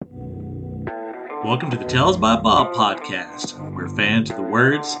Welcome to the Tales by Bob podcast. We're fans of the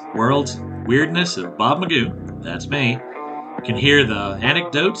words, worlds, weirdness of Bob Magoo, that's me, can hear the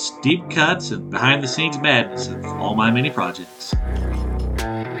anecdotes, deep cuts, and behind the scenes madness of all my many projects.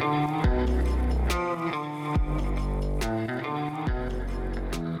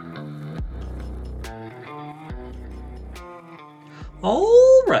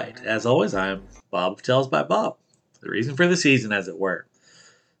 All right, as always, I'm Bob of Tales by Bob, the reason for the season, as it were.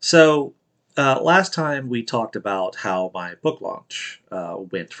 So, last time we talked about how my book launch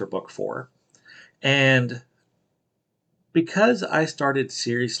went for book four, and because I started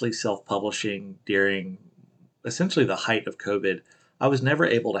seriously self publishing during essentially the height of COVID, I was never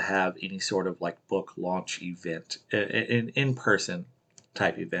able to have any sort of like book launch event, an in person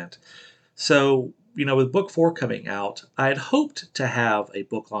type event. So, with book four coming out, I had hoped to have a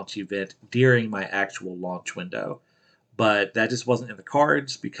book launch event during my actual launch window, but that just wasn't in the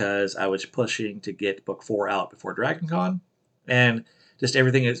cards because I was pushing to get book four out before DragonCon, and just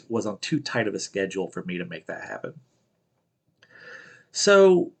everything was on too tight of a schedule for me to make that happen.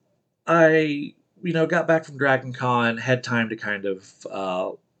 So I, got back from Dragon Con, had time to kind of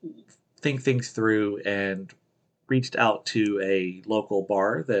think things through, and reached out to a local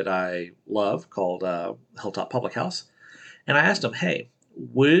bar that I love called Hilltop Public House. And I asked them, hey,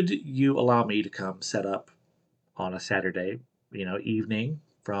 would you allow me to come set up on a Saturday, evening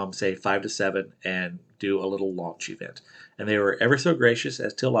from say 5 to 7 and do a little launch event? And they were ever so gracious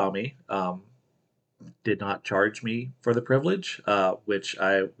as to allow me. Did not charge me for the privilege, which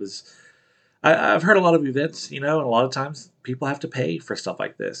I've heard a lot of events, and a lot of times people have to pay for stuff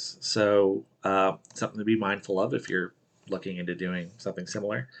like this. So something to be mindful of if you're looking into doing something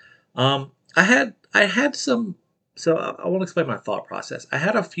similar. I had some. So I want to explain my thought process. I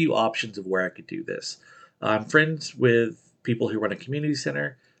had a few options of where I could do this. I'm friends with people who run a community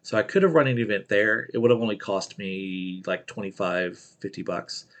center, so I could have run an event there. It would have only cost me like 25,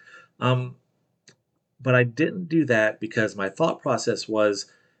 $50. Um, but I didn't do that because my thought process was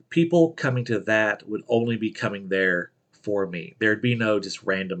people coming to that would only be coming there for me. There'd be no just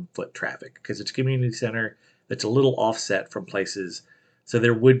random foot traffic because it's a community center that's a little offset from places. So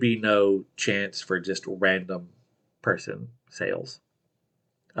there would be no chance for just random person sales.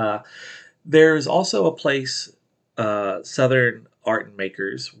 Uh, there's also a place, Southern Art and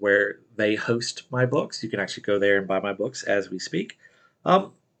Makers, where they host my books. You can actually go there and buy my books as we speak.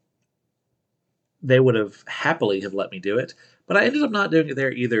 Um, they would have happily have let me do it, but I ended up not doing it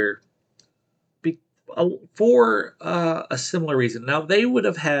there either be, for a similar reason. Now they would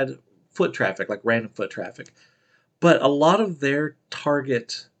have had foot traffic, like random foot traffic, but a lot of their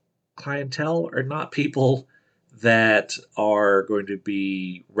target clientele are not people that are going to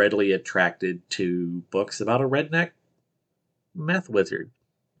be readily attracted to books about a redneck meth wizard,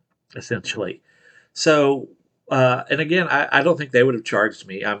 essentially. So, and again, I don't think they would have charged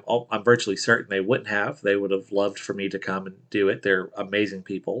me. I'm virtually certain they wouldn't have. They would have loved for me to come and do it. They're amazing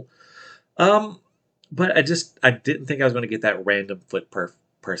people. Um, but I didn't think I was going to get that random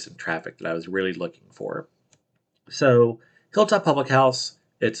person traffic that I was really looking for. So Hilltop Public House,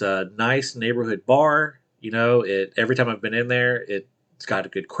 it's a nice neighborhood bar. It every time I've been in there, it's got a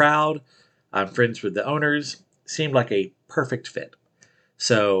good crowd. I'm friends with the owners. Seemed like a perfect fit.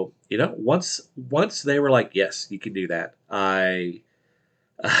 So, once they were like, "Yes, you can do that," I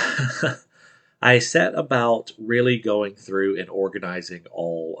set about really going through and organizing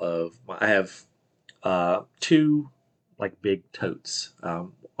all of my. I have two like big totes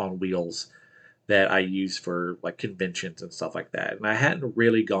on wheels that I use for like conventions and stuff like that, and I hadn't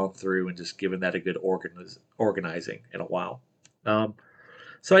really gone through and just given that a good organizing in a while. Um,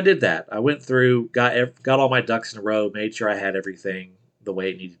 so I did that. I went through, got all my ducks in a row, made sure I had everything the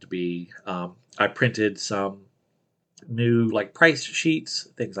way it needed to be. I printed some new like price sheets,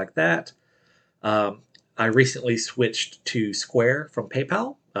 things like that. Um, I recently switched to Square from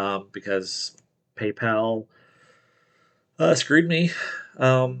PayPal because PayPal screwed me.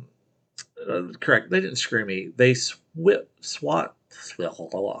 Um, Correct, they didn't screw me. They swapped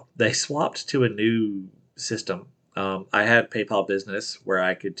to a new system. I had PayPal Business where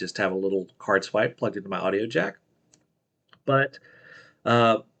I could just have a little card swipe plugged into my audio jack, but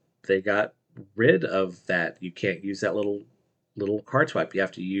uh, they got rid of that. You can't use that little card swipe. You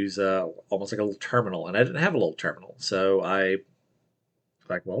have to use almost like a little terminal, and I didn't have a little terminal, so I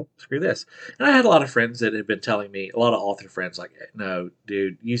like, well, screw this. And I had a lot of friends that had been telling me, a lot of author friends, like, no,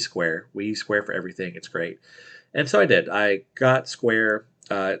 dude, use Square. We use Square for everything. It's great. And so I did. I got Square,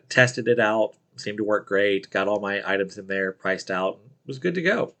 tested it out, seemed to work great, got all my items in there, priced out, and was good to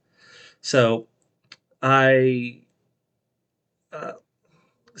go. So I uh,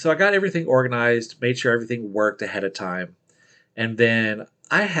 so I got everything organized, made sure everything worked ahead of time, and then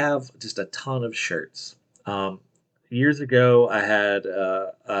I have just a ton of shirts. Um, Years ago, I had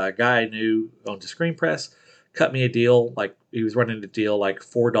a guy I knew owned a screen press, cut me a deal. Like he was running a deal like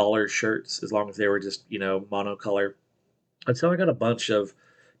 $4 shirts as long as they were just monocolor. And so I got a bunch of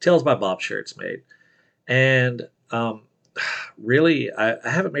Tales by Bob shirts made. And really, I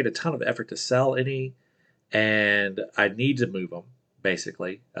haven't made a ton of effort to sell any, and I need to move them,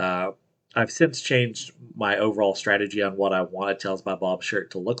 basically. I've since changed my overall strategy on what I want a Tales by Bob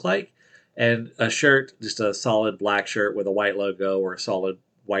shirt to look like. And a shirt, just a solid black shirt with a white logo, or a solid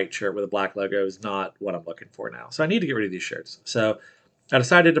white shirt with a black logo, is not what I'm looking for now. So I need to get rid of these shirts. So I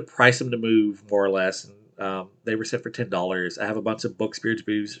decided to price them to move more or less. And they were set for $10. I have a bunch of Books, Beards,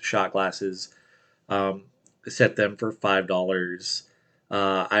 Booze shot glasses. Um, Set them for $5.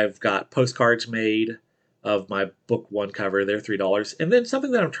 I've got postcards made of my book one cover. They're $3. And then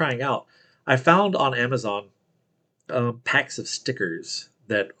something that I'm trying out, I found on Amazon packs of stickers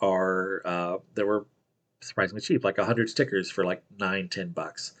that were surprisingly cheap, like 100 stickers for like 9,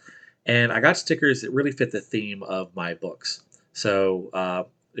 $10. And I got stickers that really fit the theme of my books. So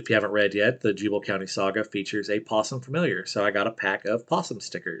if you haven't read yet, the Jubal County Saga features a possum familiar. So I got a pack of possum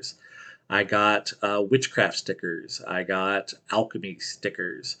stickers. I got witchcraft stickers. I got alchemy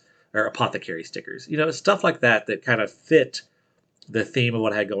stickers or apothecary stickers. Stuff like that that kind of fit the theme of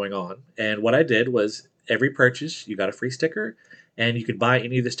what I had going on. And what I did was every purchase, you got a free sticker, and you could buy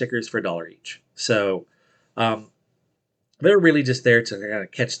any of the stickers for $1 each. So um, they're really just there to kind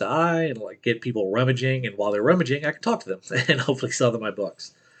of catch the eye and like get people rummaging. And while they're rummaging, I can talk to them and hopefully sell them my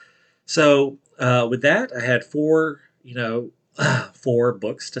books. So with that, I had four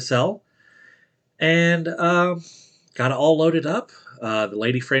books to sell, and got it all loaded up. The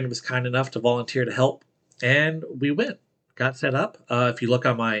lady friend was kind enough to volunteer to help, and we went. Got set up. If you look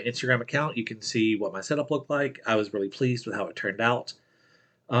on my Instagram account, you can see what my setup looked like. I was really pleased with how it turned out.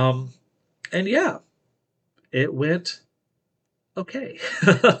 Um, and yeah, it went okay.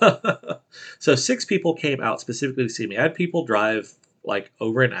 So 6 people came out specifically to see me. I had people drive like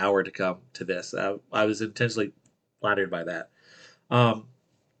over an hour to come to this. I was intensely flattered by that. Um,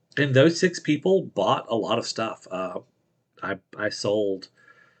 and those 6 people bought a lot of stuff. I sold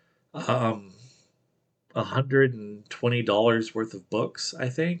um, $120 worth of books. I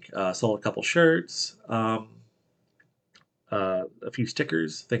think sold a couple shirts, a few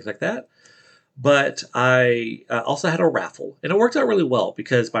stickers, things like that. But I also had a raffle, and it worked out really well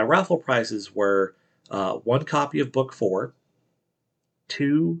because my raffle prizes were one copy of book four,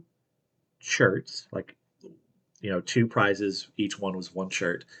 2 shirts, like 2 prizes. Each one was one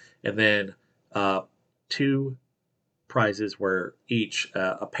shirt, and then uh, 2 prizes were each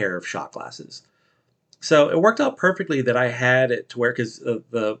a pair of shot glasses. So it worked out perfectly that I had it to where because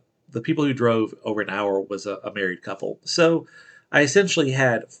the people who drove over an hour was a married couple. So I essentially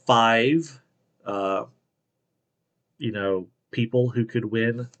had 5, uh, people who could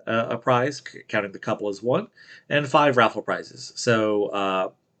win a prize, counting the couple as one, and 5 raffle prizes.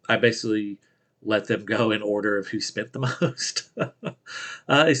 So I basically let them go in order of who spent the most,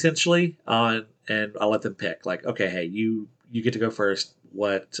 essentially, and I let them pick. Like, okay, hey, you get to go first.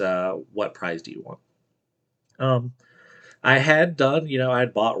 What prize do you want? Um, I had done, I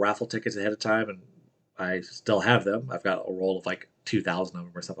had bought raffle tickets ahead of time, and I still have them. I've got a roll of like 2,000 of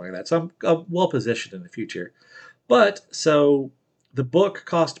them or something like that. So I'm well positioned in the future. But so the book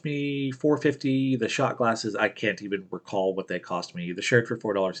cost me 450. The shot glasses, I can't even recall what they cost me. The shirt for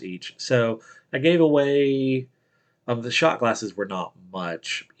 $4 each. So I gave away. The shot glasses were not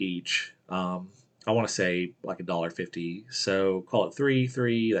much each. I want to say like $1.50. So call it three,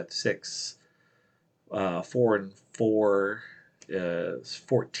 three. That's six. 4 and 4 is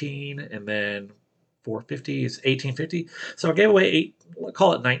 14, and then 450 is 18.50. So I gave away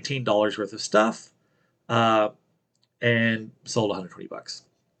call it $19 worth of stuff, uh, and sold 120 bucks.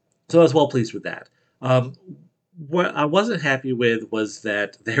 So I was well pleased with that. Um, what I wasn't happy with was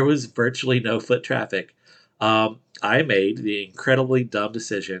that there was virtually no foot traffic. I made the incredibly dumb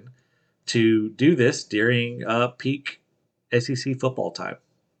decision to do this during peak SEC football time.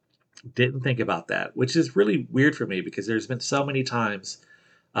 Didn't think about that, which is really weird for me because there's been so many times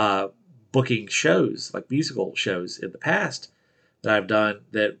uh, booking shows, like musical shows in the past that I've done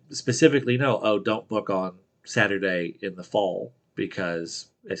that specifically know, oh, don't book on Saturday in the fall because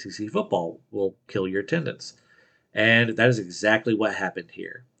SEC football will kill your attendance. And that is exactly what happened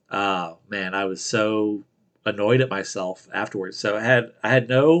here. Man, I was so annoyed at myself afterwards. So I had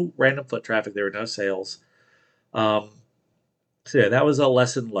no random foot traffic. There were no sales. Um, so yeah, that was a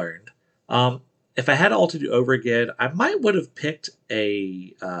lesson learned. Um, if I had all to do over again, I might would have picked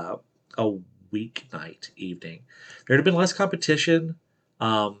a weeknight evening. There'd have been less competition,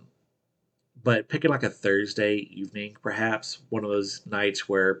 um, but picking like a Thursday evening, perhaps one of those nights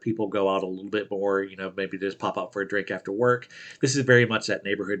where people go out a little bit more, maybe just pop out for a drink after work. This is very much that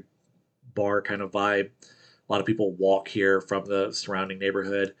neighborhood bar kind of vibe. A lot of people walk here from the surrounding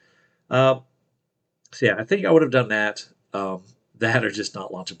neighborhood. Uh, so yeah, I think I would have done that. That or just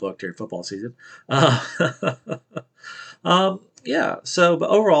not launch a book during football season. Uh, yeah. So,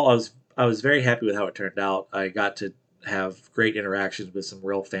 but overall, I was very happy with how it turned out. I got to have great interactions with some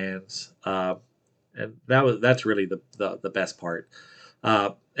real fans, and that's really the best part.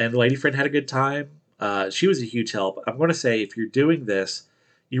 And the lady friend had a good time. She was a huge help. I'm going to say if you're doing this,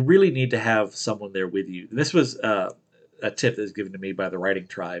 you really need to have someone there with you. And this was a tip that was given to me by the writing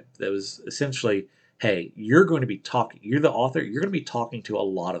tribe. That was essentially, hey, you're going to be talking. You're the author. You're going to be talking to a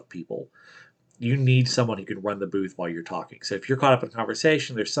lot of people. You need someone who can run the booth while you're talking. So if you're caught up in a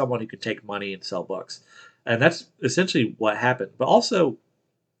conversation, there's someone who can take money and sell books, and that's essentially what happened. But also,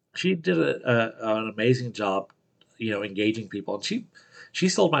 she did an amazing job, engaging people, and she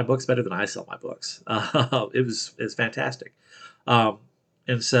sold my books better than I sell my books. It was fantastic, um,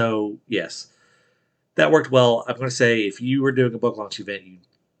 and so yes, that worked well. I'm going to say if you were doing a book launch event, you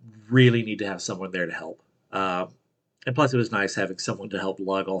really need to have someone there to help. And plus, it was nice having someone to help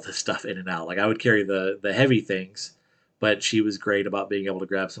lug all this stuff in and out. Like I would carry the heavy things, but she was great about being able to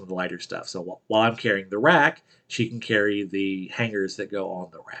grab some of the lighter stuff. So while I'm carrying the rack, she can carry the hangers that go on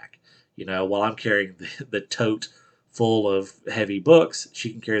the rack. While I'm carrying the tote full of heavy books,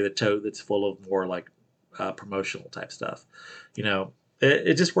 she can carry the tote that's full of more like promotional type stuff.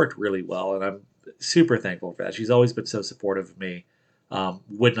 It just worked really well, and I'm super thankful for that. She's always been so supportive of me.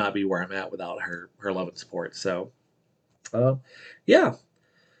 Would not be where I'm at without her love and support. So, um, yeah,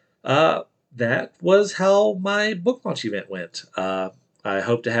 uh, that was how my book launch event went. I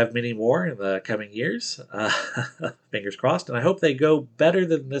hope to have many more in the coming years. Fingers crossed, and I hope they go better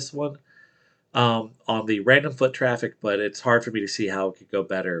than this one on the random foot traffic. But it's hard for me to see how it could go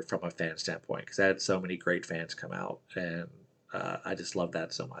better from a fan standpoint because I had so many great fans come out, and I just love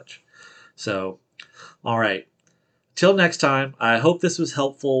that so much. So, all right. Till next time, I hope this was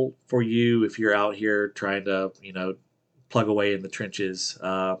helpful for you if you're out here trying to, plug away in the trenches.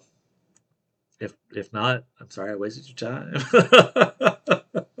 If not, I'm sorry I wasted your time.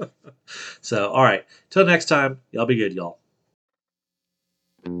 So, all right. Till next time, y'all be good, y'all.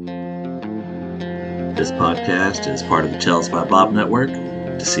 This podcast is part of the Tales by Bob network.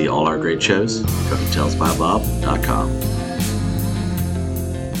 To see all our great shows, go to talesbybob.com.